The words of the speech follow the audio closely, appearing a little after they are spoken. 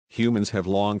Humans have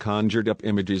long conjured up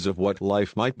images of what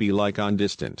life might be like on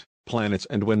distant planets,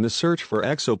 and when the search for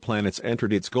exoplanets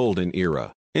entered its golden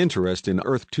era, interest in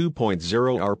Earth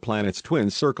 2.0, our planet's twin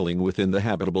circling within the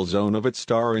habitable zone of its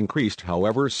star, increased.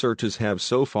 However, searches have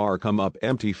so far come up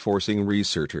empty, forcing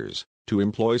researchers to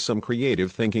employ some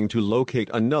creative thinking to locate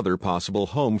another possible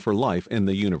home for life in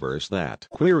the universe. That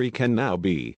query can now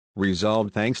be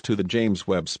resolved thanks to the James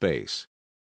Webb Space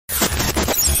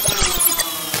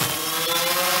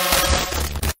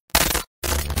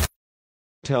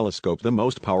Telescope. The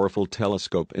most powerful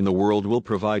telescope in the world will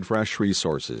provide fresh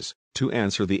resources to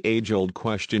answer the age-old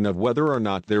question of whether or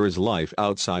not there is life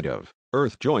outside of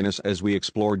Earth. Join us as we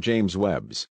explore James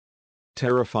Webb's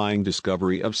terrifying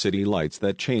discovery of city lights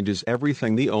that changes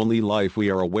everything. The only life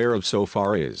we are aware of so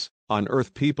far is on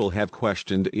Earth. People have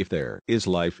questioned if there is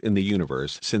life in the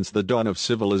universe since the dawn of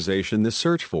civilization. The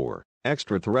search for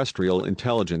extraterrestrial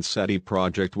intelligence SETI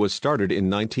project was started in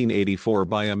 1984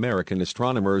 by American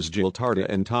astronomers Jill Tarter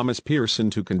and Thomas Pearson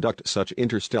to conduct such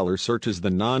interstellar searches. The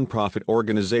non-profit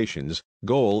organization's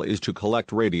goal is to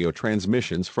collect radio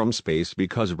transmissions from space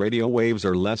because radio waves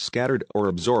are less scattered or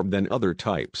absorbed than other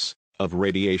types of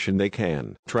radiation. They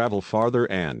can travel farther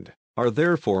and are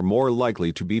therefore more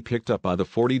likely to be picked up by the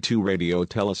 42 radio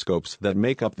telescopes that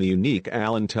make up the unique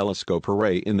Allen Telescope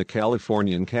Array in the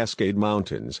Californian Cascade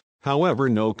Mountains. However,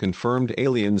 no confirmed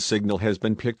alien signal has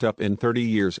been picked up in 30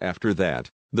 years. After that,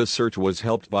 the search was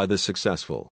helped by the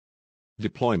successful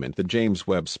deployment the James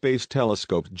Webb Space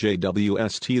Telescope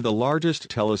JWST, the largest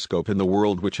telescope in the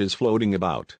world, which is floating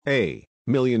about a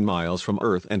million miles from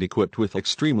Earth and equipped with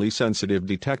extremely sensitive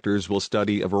detectors, will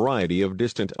study a variety of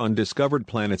distant undiscovered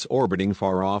planets orbiting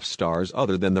far-off stars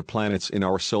other than the planets in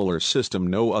our solar system.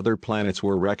 No other planets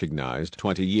were recognized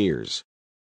 20 years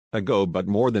ago, but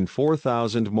more than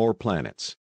 4,000 more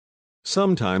planets,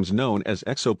 sometimes known as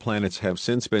exoplanets, have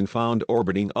since been found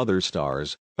orbiting other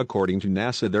stars. According to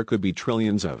NASA, there could be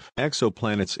trillions of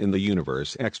exoplanets in the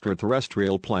universe.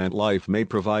 Extraterrestrial plant life may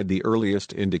provide the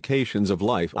earliest indications of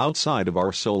life outside of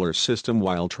our solar system.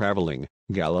 While traveling,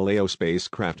 Galileo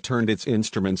spacecraft turned its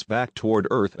instruments back toward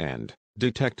Earth and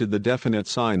detected the definite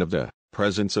sign of the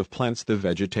presence of plants. The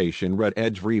vegetation red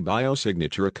edge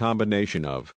biosignature, a combination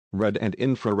of red and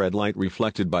infrared light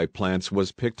reflected by plants,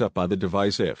 was picked up by the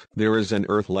device. If there is an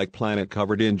Earth-like planet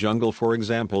covered in jungle, for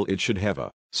example, it should have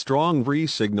a strong V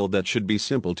signal that should be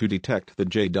simple to detect. The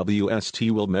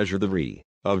JWST will measure the V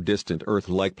of distant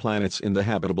Earth-like planets in the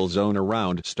habitable zone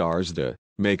around stars. The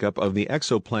makeup of the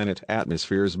exoplanet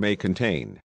atmospheres may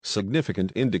contain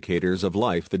significant indicators of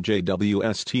life. The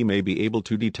JWST may be able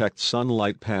to detect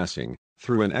sunlight passing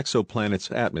through an exoplanet's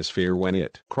atmosphere when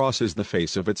it crosses the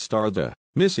face of its star. The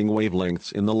missing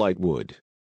wavelengths in the light would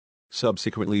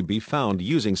subsequently be found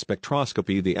using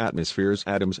spectroscopy. The atmosphere's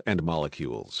atoms and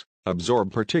molecules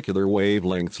absorb particular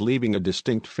wavelengths, leaving a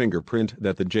distinct fingerprint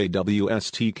that the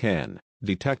JWST can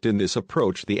detect. In this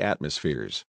approach, the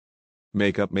atmosphere's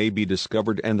makeup may be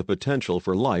discovered and the potential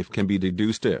for life can be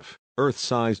deduced. If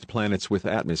Earth-sized planets with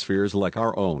atmospheres like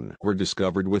our own were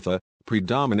discovered with a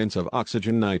predominance of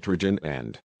oxygen, nitrogen,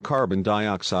 and carbon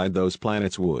dioxide, those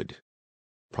planets would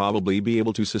probably be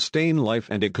able to sustain life,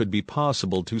 and it could be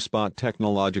possible to spot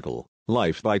technological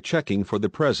life by checking for the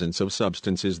presence of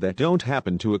substances that don't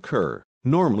happen to occur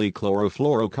normally.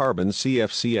 Chlorofluorocarbons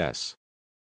 (CFCs),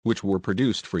 which were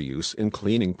produced for use in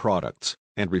cleaning products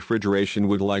and refrigeration,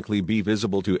 would likely be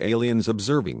visible to aliens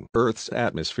observing Earth's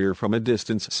atmosphere from a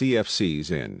distance.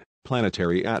 CFCs in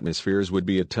planetary atmospheres would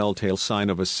be a telltale sign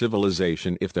of a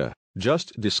civilization if the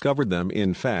just discovered them.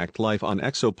 In fact, life on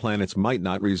exoplanets might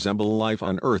not resemble life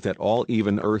on Earth at all.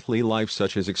 Even earthly life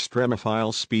such as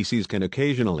extremophile species can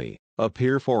occasionally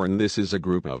appear foreign. This is a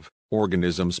group of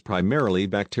organisms, primarily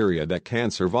bacteria, that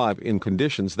can survive in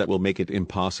conditions that will make it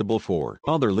impossible for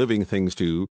other living things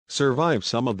to survive.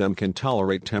 Some of them can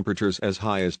tolerate temperatures as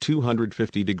high as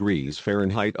 250 degrees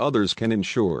Fahrenheit. Others can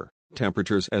endure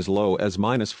temperatures as low as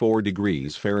 -4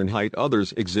 degrees Fahrenheit.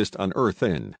 Others exist on Earth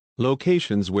in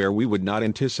locations where we would not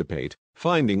anticipate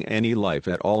finding any life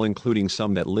at all, including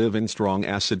some that live in strong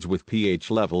acids with pH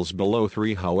levels below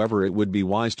 3. However, it would be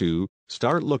wise to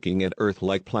start looking at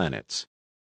Earth-like planets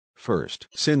first,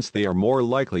 since they are more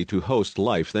likely to host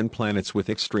life than planets with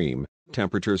extreme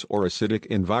temperatures or acidic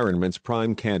environments.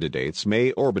 Prime candidates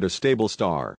may orbit a stable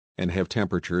star and have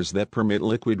temperatures that permit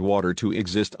liquid water to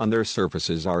exist on their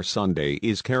surfaces. Our Sunday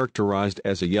is characterized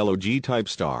as a yellow G-type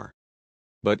star,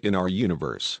 but in our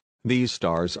universe, these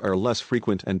stars are less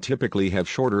frequent and typically have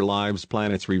shorter lives.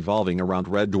 Planets revolving around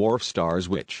red dwarf stars,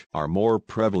 which are more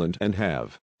prevalent and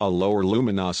have a lower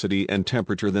luminosity and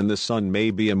temperature than the Sun,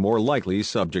 may be a more likely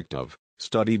subject of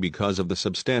study because of the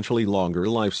substantially longer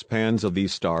lifespans of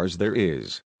these stars there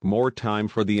is more time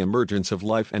for the emergence of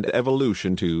life and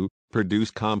evolution to produce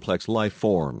complex life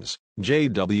forms.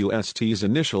 JWST's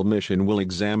initial mission will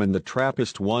examine the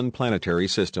TRAPPIST-1 planetary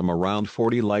system around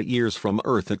 40 light-years from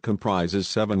Earth. It comprises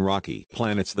 7 rocky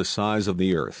planets the size of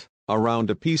the Earth, around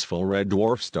a peaceful red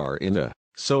dwarf star in the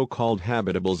so-called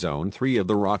habitable zone. 3 of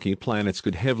the rocky planets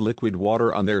could have liquid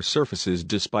water on their surfaces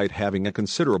despite having a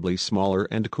considerably smaller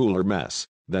and cooler mass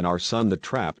than our Sun. The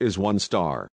TRAPPIST-1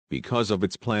 star, because of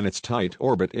its planet's tight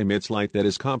orbit, emits light that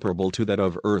is comparable to that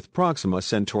of Earth. Proxima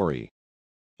Centauri,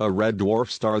 a red dwarf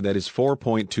star that is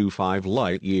 4.25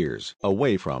 light-years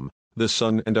away from the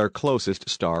Sun and our closest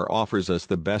star, offers us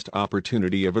the best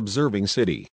opportunity of observing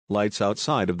city lights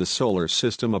outside of the solar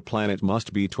system. A planet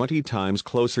must be 20 times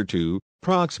closer to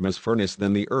Proxima's furnace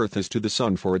than the Earth is to the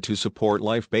Sun for it to support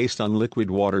life based on liquid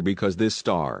water, because this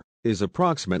star is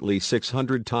approximately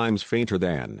 600 times fainter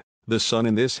than the Sun.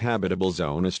 In this habitable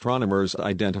zone, astronomers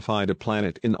identified a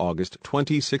planet in August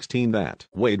 2016 that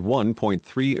weighed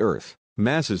 1.3 Earth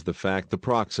masses. The fact the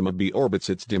Proxima b orbits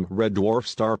its dim red dwarf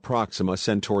star Proxima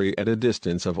Centauri at a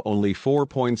distance of only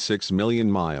 4.6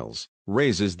 million miles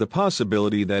raises the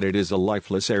possibility that it is a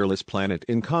lifeless, airless planet.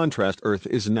 In contrast, Earth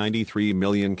is 93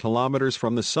 million kilometers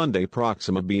from the Sun.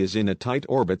 Proxima b is in a tight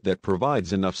orbit that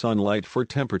provides enough sunlight for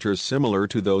temperatures similar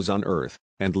to those on Earth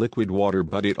and liquid water,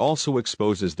 but it also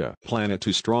exposes the planet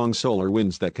to strong solar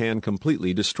winds that can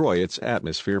completely destroy its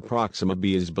atmosphere. Proxima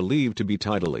b is believed to be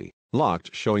tidally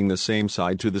locked, showing the same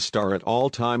side to the star at all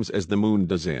times as the Moon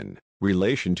does in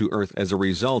relation to Earth. As a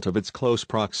result of its close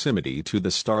proximity to the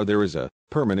star, there is a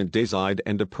permanent day side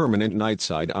and a permanent night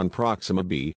side on Proxima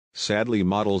b. Sadly,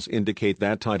 models indicate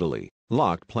that tidally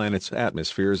locked planets'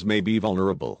 atmospheres may be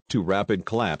vulnerable to rapid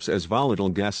collapse as volatile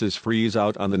gases freeze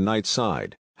out on the night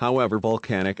side. However,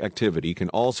 volcanic activity can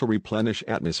also replenish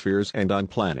atmospheres, and on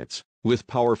planets with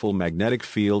powerful magnetic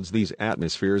fields, these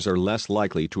atmospheres are less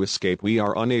likely to escape. We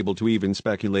are unable to even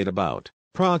speculate about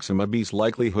Proxima b's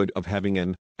likelihood of having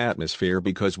an atmosphere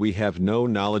because we have no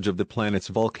knowledge of the planet's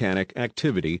volcanic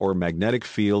activity or magnetic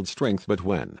field strength, but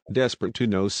when desperate to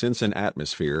know, since an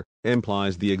atmosphere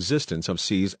implies the existence of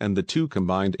seas and the two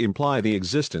combined imply the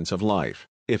existence of life.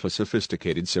 If a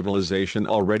sophisticated civilization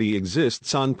already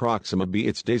exists on Proxima b,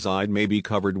 its day side may be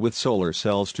covered with solar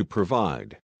cells to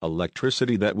provide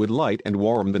electricity that would light and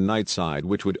warm the night side,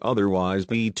 which would otherwise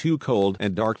be too cold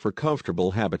and dark for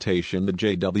comfortable habitation. The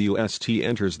JWST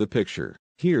enters the picture.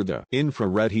 Here the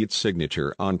infrared heat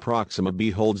signature on Proxima b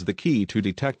holds the key to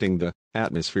detecting the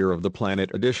atmosphere of the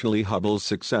planet. Additionally, Hubble's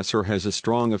successor has a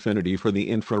strong affinity for the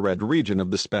infrared region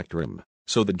of the spectrum,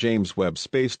 so the James Webb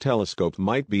Space Telescope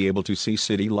might be able to see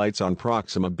city lights on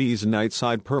Proxima b's night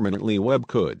side permanently. Webb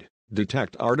could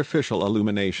detect artificial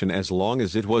illumination as long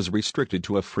as it was restricted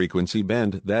to a frequency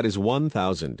band that is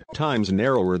 1,000 times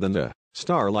narrower than the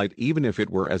starlight, even if it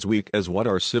were as weak as what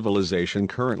our civilization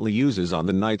currently uses on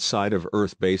the night side of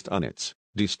Earth. Based on its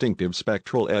distinctive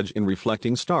spectral edge in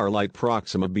reflecting starlight,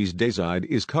 Proxima b's day side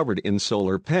is covered in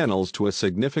solar panels to a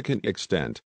significant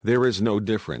extent. There is no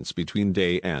difference between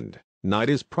day and night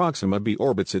as Proxima b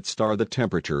orbits its star. The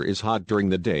temperature is hot during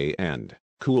the day and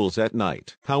cools at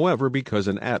night. However, because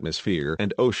an atmosphere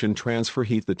and ocean transfer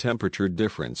heat, the temperature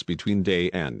difference between day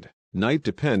and night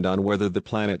depend on whether the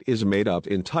planet is made up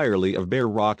entirely of bare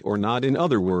rock or not. In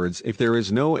other words, if there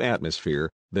is no atmosphere,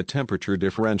 the temperature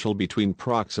differential between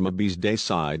Proxima b's day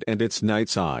side and its night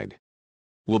side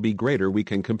will be greater. We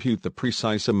can compute the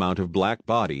precise amount of black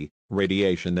body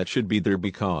radiation that should be there,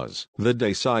 because the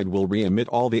day side will re-emit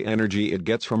all the energy it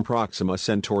gets from Proxima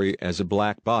Centauri as a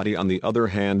black body. On the other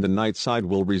hand, the night side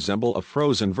will resemble a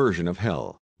frozen version of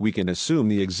hell. We can assume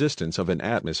the existence of an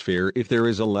atmosphere if there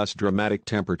is a less dramatic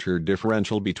temperature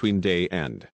differential between day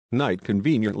and night.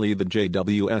 Conveniently, the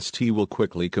JWST will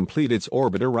quickly complete its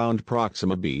orbit around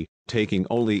Proxima b, taking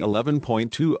only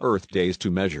 11.2 Earth days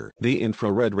to measure the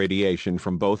infrared radiation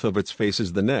from both of its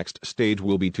faces. The next stage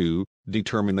will be to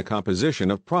determine the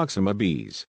composition of Proxima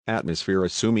b's atmosphere,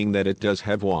 assuming that it does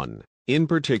have one. In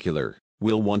particular,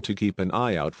 we'll want to keep an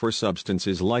eye out for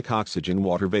substances like oxygen,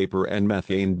 water vapor, and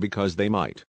methane, because they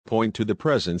might point to the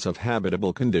presence of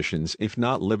habitable conditions if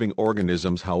not living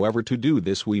organisms. However, to do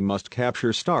this we must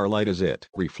capture starlight as it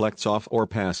reflects off or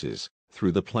passes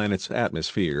through the planet's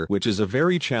atmosphere, which is a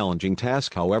very challenging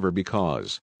task. However,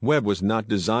 because Webb was not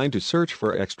designed to search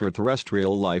for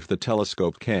extraterrestrial life, the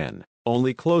telescope can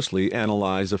only closely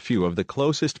analyze a few of the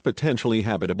closest potentially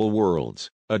habitable worlds.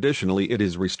 Additionally, it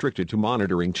is restricted to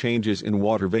monitoring changes in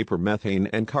water vapor, methane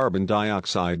and carbon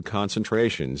dioxide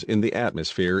concentrations in the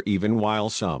atmosphere. Even while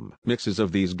some mixes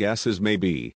of these gases may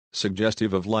be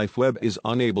suggestive of life, Webb is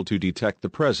unable to detect the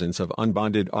presence of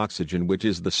unbonded oxygen, which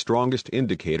is the strongest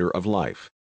indicator of life.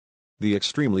 The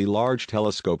extremely large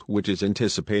telescope, which is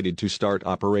anticipated to start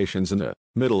operations in the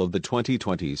middle of the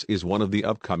 2020s, is one of the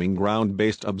upcoming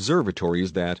ground-based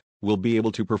observatories that will be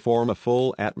able to perform a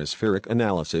full atmospheric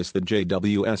analysis. The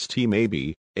JWST may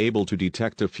be able to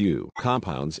detect a few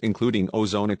compounds, including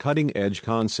ozone, a cutting-edge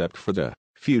concept for the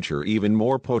future. Even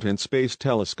more potent space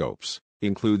telescopes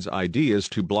includes ideas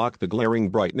to block the glaring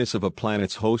brightness of a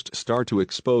planet's host star to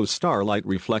expose starlight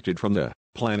reflected from the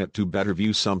planet to better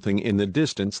view something in the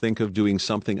distance. Think of doing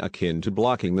something akin to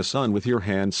blocking the sun with your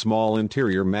hand. Small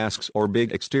interior masks or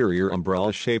big exterior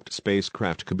umbrella-shaped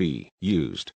spacecraft could be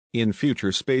used in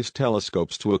future space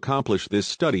telescopes to accomplish this.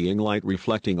 Studying light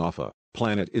reflecting off a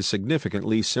planet is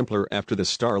significantly simpler after the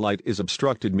starlight is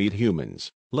obstructed. Meet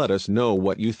humans. Let us know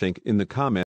what you think in the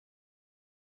comments.